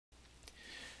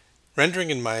Rendering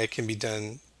in Maya can be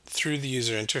done through the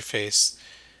user interface,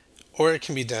 or it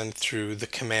can be done through the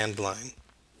command line.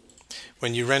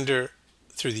 When you render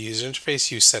through the user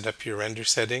interface, you set up your render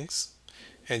settings,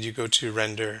 and you go to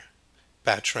Render,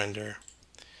 Batch Render,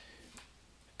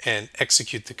 and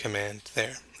execute the command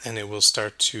there, and it will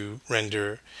start to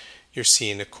render your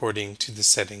scene according to the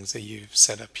settings that you've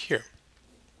set up here.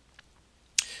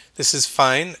 This is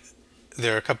fine.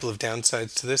 There are a couple of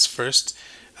downsides to this. First,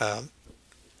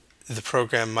 the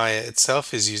program Maya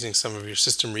itself is using some of your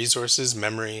system resources,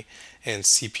 memory, and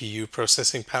CPU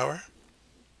processing power.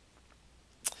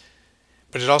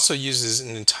 But it also uses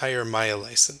an entire Maya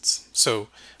license. So,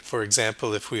 for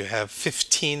example, if we have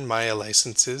 15 Maya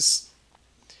licenses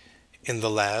in the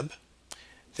lab,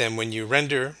 then when you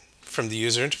render from the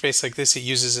user interface like this, it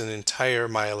uses an entire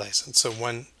Maya license, so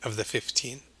one of the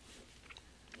 15.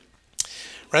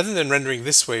 Rather than rendering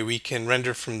this way, we can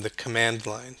render from the command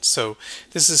line. So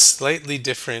this is slightly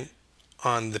different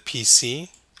on the PC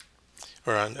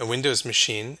or on a Windows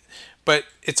machine, but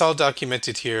it's all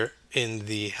documented here in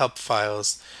the help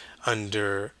files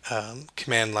under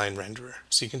command line renderer.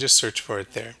 So you can just search for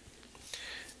it there.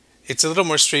 It's a little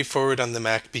more straightforward on the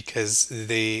Mac because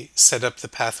they set up the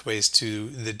pathways to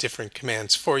the different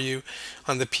commands for you.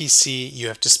 On the PC, you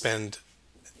have to spend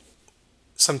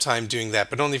some time doing that,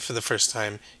 but only for the first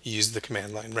time you use the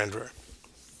command line renderer.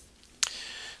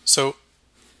 So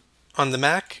on the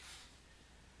Mac,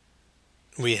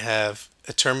 we have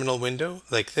a terminal window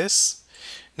like this.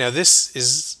 Now this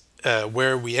is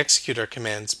where we execute our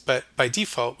commands, but by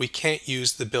default we can't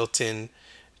use the built-in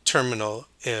terminal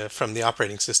from the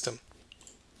operating system.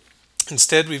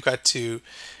 Instead, we've got to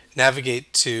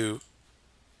navigate to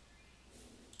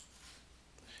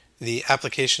the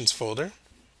applications folder,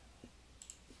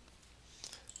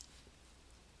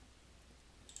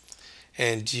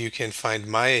 and you can find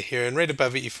Maya here, and right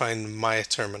above it you find Maya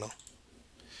Terminal.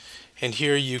 And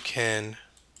here you can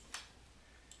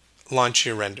launch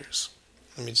your renders.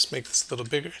 Let me just make this a little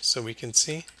bigger so we can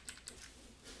see.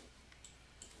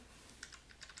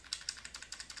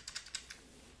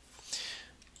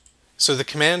 So the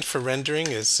command for rendering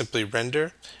is simply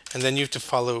render, and then you have to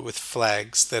follow it with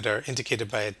flags that are indicated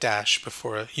by a dash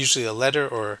before usually a letter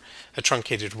or a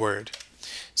truncated word.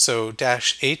 So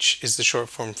 -H is the short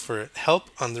form for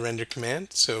help on the render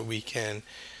command, so we can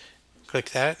click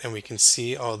that and we can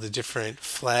see all the different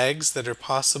flags that are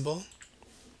possible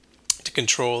to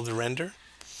control the render.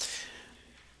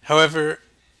 However,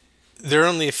 there are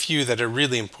only a few that are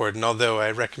really important, although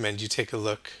I recommend you take a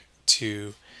look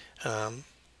to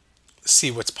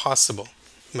see what's possible.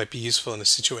 It might be useful in a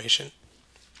situation.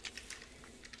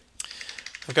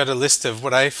 I've got a list of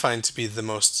what I find to be the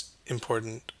most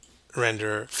important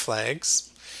render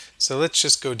flags. So let's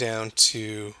just go down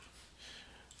to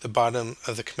the bottom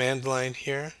of the command line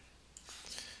here.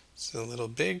 It's a little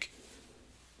big,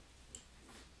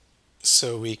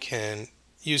 so we can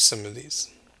use some of these.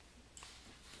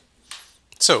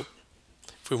 So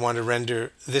if we want to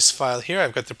render this file here,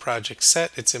 I've got the project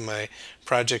set. It's in my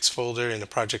projects folder in a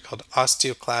project called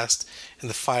Osteoclast, and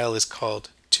the file is called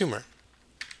tumor.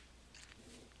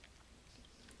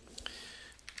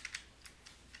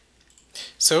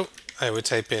 So I would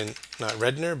type in not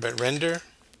Redner, but render.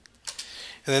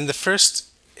 And then the first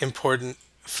important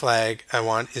flag I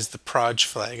want is the proj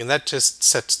flag, and that just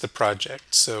sets the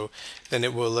project. So then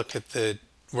it will look at the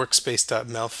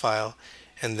workspace.mel file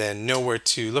and then know where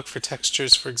to look for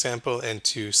textures, for example, and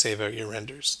to save out your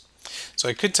renders. So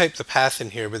I could type the path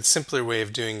in here, but the simpler way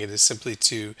of doing it is simply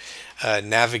to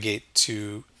navigate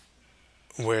to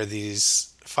where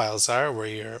these files are, where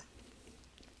your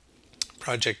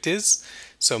project is.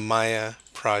 So Maya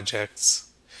projects,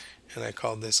 and I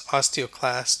call this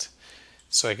Osteoclast.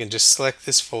 So I can just select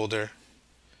this folder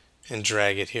and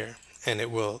drag it here, and it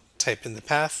will type in the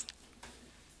path.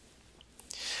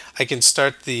 I can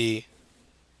set the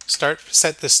start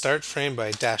frame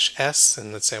by -S,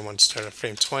 and let's say I want to start on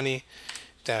frame 20,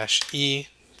 -E,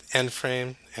 end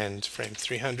frame, and frame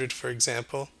 300, for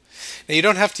example. Now you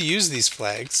don't have to use these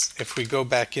flags. If we go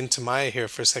back into Maya here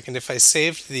for a second, if I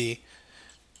saved the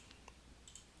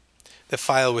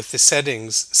file with the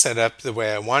settings set up the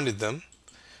way I wanted them,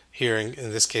 here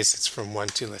in this case it's from 1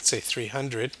 to, let's say,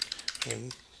 300,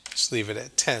 and just leave it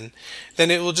at 10,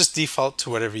 then it will just default to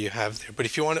whatever you have there. But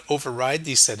if you want to override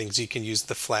these settings, you can use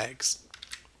the flags.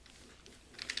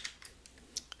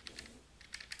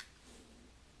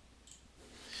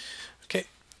 Okay,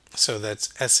 so that's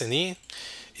S and E.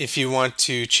 If you want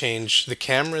to change the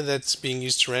camera that's being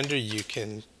used to render, you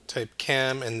can type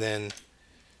cam and then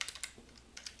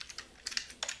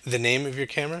the name of your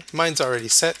camera. Mine's already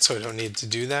set, so I don't need to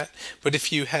do that. But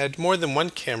if you had more than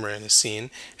one camera in a scene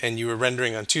and you were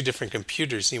rendering on two different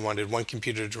computers and you wanted one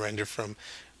computer to render from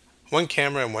one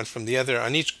camera and one from the other,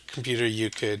 on each computer you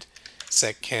could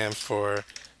set cam for,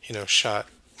 shot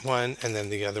 1, and then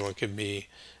the other one could be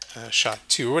shot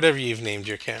 2, or whatever you've named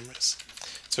your cameras.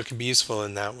 So it can be useful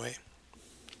in that way.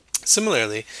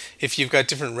 Similarly, if you've got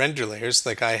different render layers,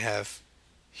 like I have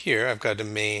here, I've got a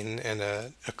main and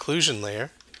a occlusion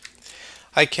layer,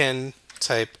 I can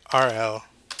type RL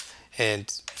and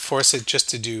force it just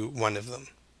to do one of them.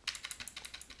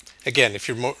 Again, if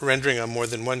you're rendering on more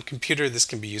than one computer, this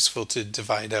can be useful to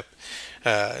divide up,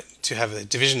 to have a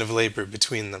division of labor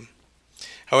between them.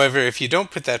 However, if you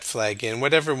don't put that flag in,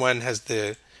 whatever one has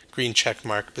the green check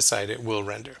mark beside it will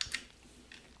render.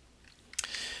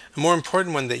 A more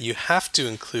important one that you have to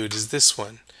include is this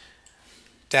one,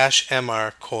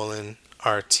 -MR:RT.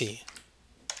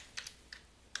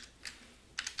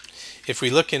 If we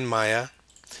look in Maya,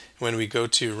 when we go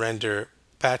to render,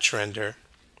 batch render,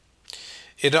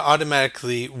 it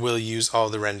automatically will use all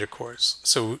the render cores.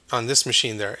 So on this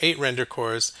machine there are 8 render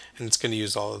cores, and it's going to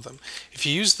use all of them. If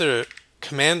you use the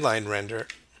command line render,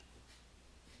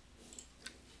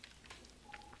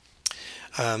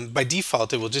 by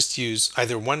default it will just use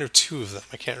either 1 or 2 of them.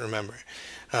 I can't remember.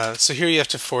 So here you have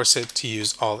to force it to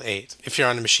use all 8. If you're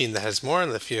on a machine that has more,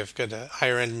 and if you've got a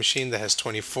higher end machine that has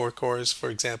 24 cores, for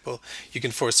example, you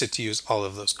can force it to use all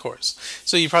of those cores.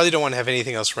 So you probably don't want to have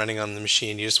anything else running on the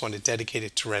machine. You just want to dedicate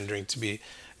it to rendering to be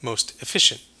most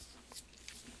efficient.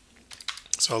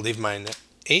 So I'll leave mine at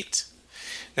 8.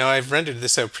 Now I've rendered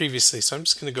this out previously, so I'm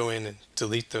just going to go in and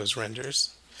delete those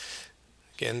renders.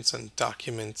 Again, it's on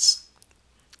Documents,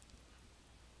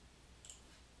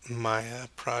 Maya,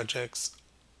 Projects,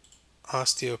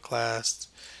 Osteoclast,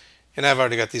 and I've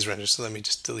already got these renders, so let me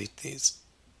just delete these.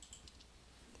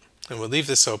 And we'll leave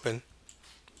this open.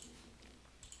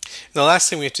 And the last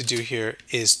thing we have to do here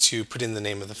is to put in the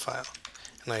name of the file.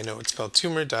 And I know it's called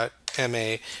tumor.ma,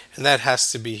 and that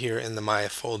has to be here in the Maya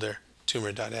folder,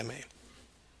 tumor.ma.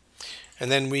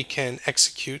 And then we can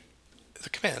execute the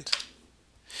command.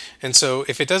 And so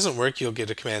if it doesn't work, you'll get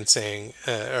a command saying,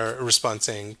 or a response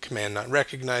saying command not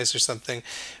recognized or something.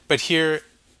 But here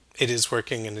it is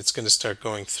working, and it's going to start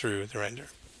going through the render.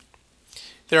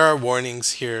 There are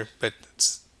warnings here, but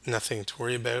it's nothing to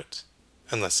worry about,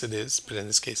 unless it is, but in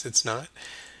this case it's not.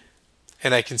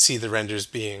 And I can see the renders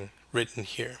being written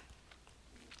here.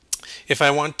 If I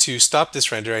want to stop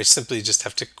this render, I simply just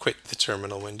have to quit the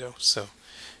terminal window. So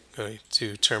go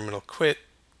to terminal quit,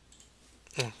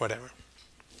 whatever.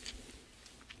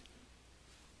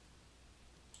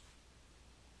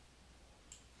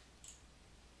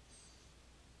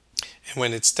 And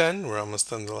when it's done, we're almost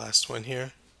done the last one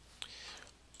here.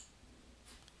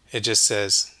 It just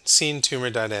says scene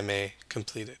tumor.ma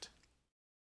completed.